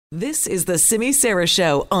This is the Simi Sara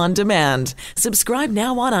Show on demand. Subscribe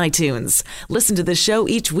now on iTunes. Listen to the show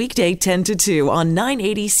each weekday 10 to 2 on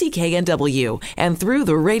 980 CKNW and through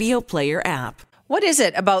the Radio Player app. What is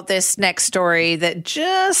it about this next story that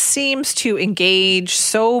just seems to engage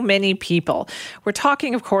so many people? We're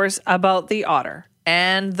talking, of course, about the otter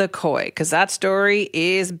and the koi, because that story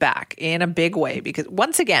is back in a big way. Because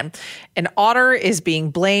once again, an otter is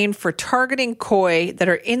being blamed for targeting koi that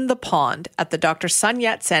are in the pond at the Dr. Sun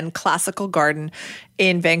Yat-sen Classical Garden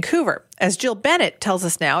in Vancouver. As Jill Bennett tells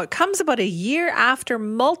us now, it comes about a year after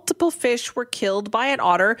multiple fish were killed by an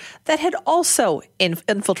otter that had also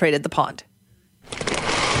infiltrated the pond.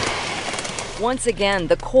 Once again,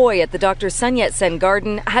 the koi at the Dr. Sun Yat-sen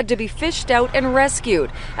Garden had to be fished out and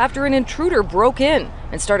rescued after an intruder broke in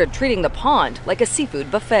and started treating the pond like a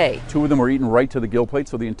seafood buffet. 2 of them were eaten right to the gill plate,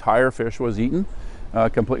 so the entire fish was eaten,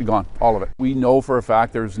 completely gone, all of it. We know for a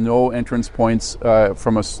fact there's no entrance points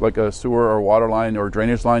from a sewer or water line or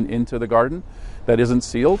drainage line into the garden that isn't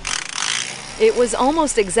sealed. It was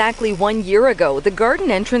almost exactly 1 year ago the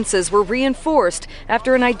garden entrances were reinforced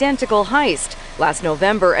after an identical heist. Last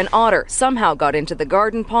November, an otter somehow got into the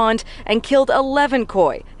garden pond and killed 11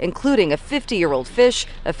 koi, including a 50-year-old fish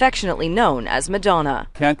affectionately known as Madonna.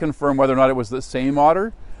 Can't confirm whether or not it was the same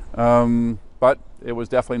otter, but it was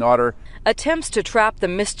definitely an otter. Attempts to trap the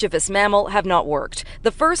mischievous mammal have not worked.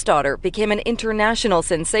 The first otter became an international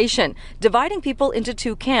sensation, dividing people into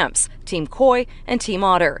 2 camps, Team Koi and Team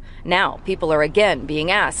Otter. Now, people are again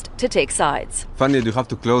being asked to take sides. Funny you have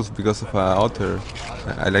to close because of otter.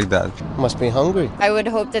 I like that. Must be hungry. I would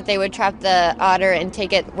hope that they would trap the otter and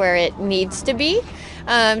take it where it needs to be,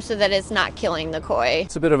 so that it's not killing the koi.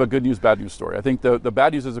 It's a bit of a good news, bad news story. I think the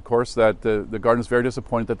bad news is, of course, that the garden is very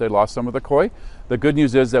disappointed that they lost some of the koi. The good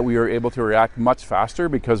news is that we were able to react much faster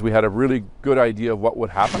because we had a really good idea of what would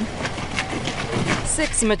happen.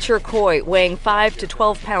 6 mature koi weighing 5 to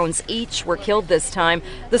 12 pounds each were killed this time.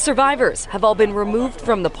 The survivors have all been removed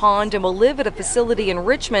from the pond and will live at a facility in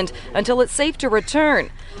Richmond until it's safe to return.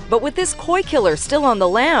 But with this koi killer still on the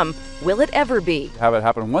lam, will it ever be? Have it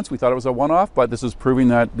happen once, we thought it was a one-off, but this is proving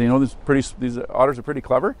that these otters are pretty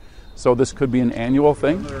clever, so this could be an annual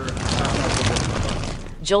thing.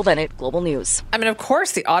 Jill Bennett, Global News. I mean, of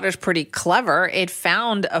course, the otter's pretty clever. It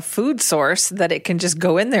found a food source that it can just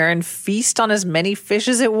go in there and feast on as many fish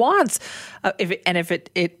as it wants. If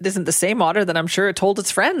it isn't the same otter, then I'm sure it told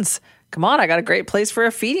its friends, come on, I got a great place for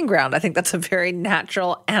a feeding ground. I think that's a very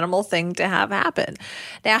natural animal thing to have happen.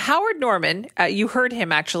 Now, Howard Norman, you heard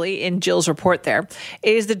him actually in Jill's report there,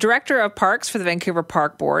 is the director of parks for the Vancouver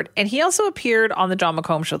Park Board. And he also appeared on the John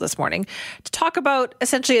McComb Show this morning to talk about,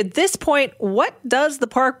 essentially at this point, what does the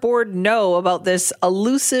park board know about this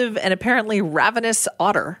elusive and apparently ravenous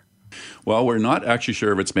otter? Well, we're not actually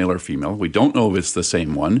sure if it's male or female. We don't know if it's the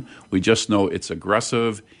same one. We just know it's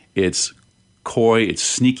aggressive, it's coy, it's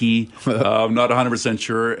sneaky. I'm not 100%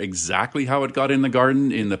 sure exactly how it got in the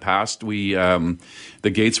garden. In the past, the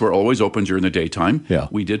gates were always open during the daytime. Yeah.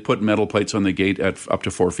 We did put metal plates on the gate at up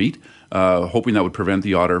to 4 feet, hoping that would prevent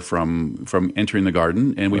the otter from entering the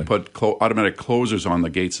garden. And we put automatic closers on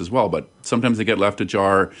the gates as well, but sometimes they get left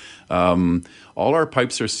ajar. All our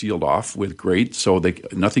pipes are sealed off with grate, so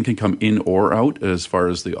nothing can come in or out as far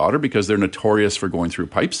as the otter, because they're notorious for going through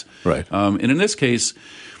pipes. Right. And in this case,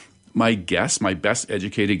 my best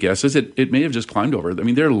educated guess is it may have just climbed over. I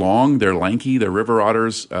mean, they're long, they're lanky, they're river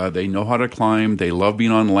otters. They know how to climb. They love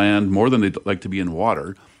being on land more than they like to be in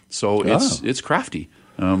water. So it's crafty,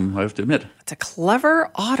 I have to admit. It's a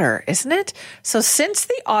clever otter, isn't it? So since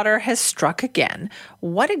the otter has struck again,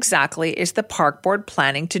 what exactly is the park board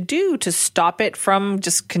planning to do to stop it from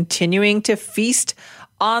just continuing to feast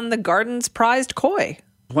on the garden's prized koi?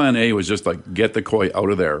 Plan A was just get the koi out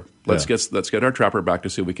of there. Let's get our trapper back to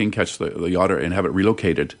see if we can catch the otter and have it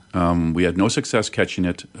relocated. We had no success catching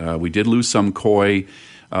it. We did lose some koi.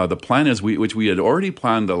 The plan is, which we had already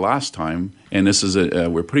planned the last time, and this is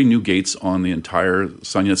we're putting new gates on the entire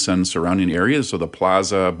Sun Yat-sen surrounding areas, so the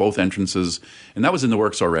plaza, both entrances, and that was in the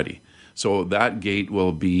works already. So that gate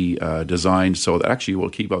will be designed so that actually will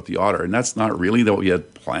keep out the otter, and that's not really what we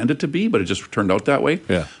had planned it to be, but it just turned out that way.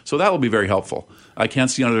 Yeah. So that will be very helpful. I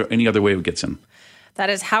can't see any other way it gets in. That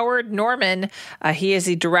is Howard Norman. He is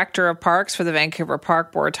the director of parks for the Vancouver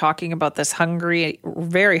Park Board, talking about this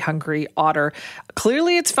very hungry otter.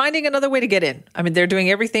 Clearly, it's finding another way to get in. I mean, they're doing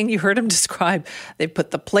everything you heard him describe. They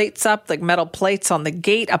put the plates up, like metal plates on the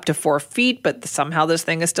gate up to 4 feet, but somehow this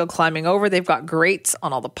thing is still climbing over. They've got grates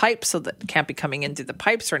on all the pipes so that it can't be coming in through the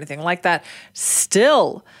pipes or anything like that.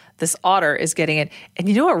 Still, this otter is getting in. And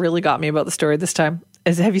you know what really got me about the story this time?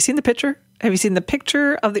 have you seen the picture? Have you seen the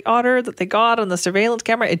picture of the otter that they got on the surveillance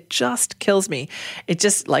camera? It just kills me. It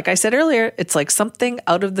just, like I said earlier, it's like something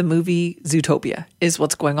out of the movie Zootopia is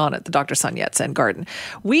what's going on at the Dr. Sun Yat-sen Garden.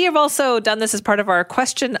 We have also done this as part of our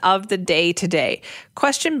question of the day today.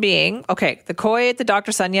 Question being, okay, the koi at the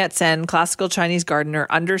Dr. Sun Yat-sen Classical Chinese Garden are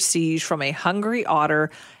under siege from a hungry otter.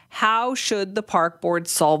 How should the park board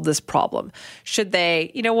solve this problem? Should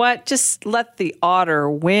they, you know what, just let the otter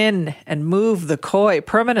win and move the koi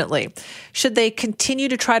permanently? Should they continue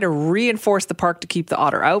to try to reinforce the park to keep the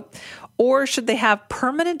otter out? Or should they have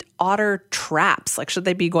permanent otter traps? Like, should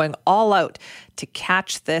they be going all out to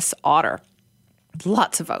catch this otter?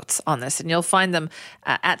 Lots of votes on this, and you'll find them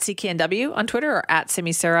at CKNW on Twitter or at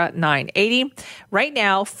SimiSarah980. Right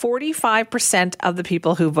now, 45% of the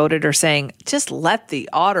people who voted are saying, just let the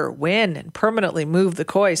otter win and permanently move the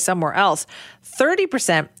koi somewhere else.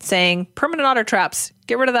 30% saying permanent otter traps,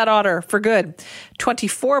 get rid of that otter for good.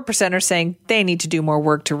 24% are saying they need to do more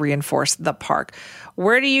work to reinforce the park.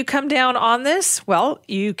 Where do you come down on this? Well,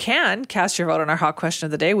 you can cast your vote on our hot question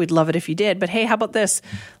of the day. We'd love it if you did. But hey, how about this?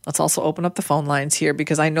 Let's also open up the phone lines here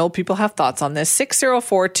because I know people have thoughts on this.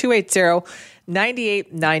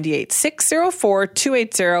 604-280-9898.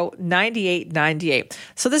 604-280-9898.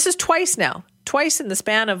 So this is twice now. Twice in the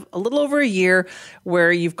span of a little over a year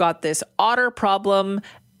where you've got this otter problem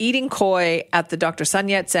eating koi at the Dr. Sun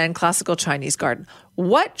Yat-sen Classical Chinese Garden.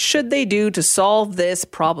 What should they do to solve this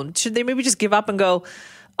problem? Should they maybe just give up and go,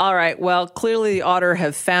 all right, well, clearly the otter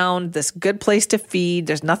have found this good place to feed.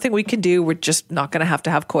 There's nothing we can do. We're just not going to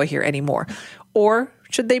have koi here anymore. Or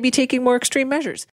should they be taking more extreme measures?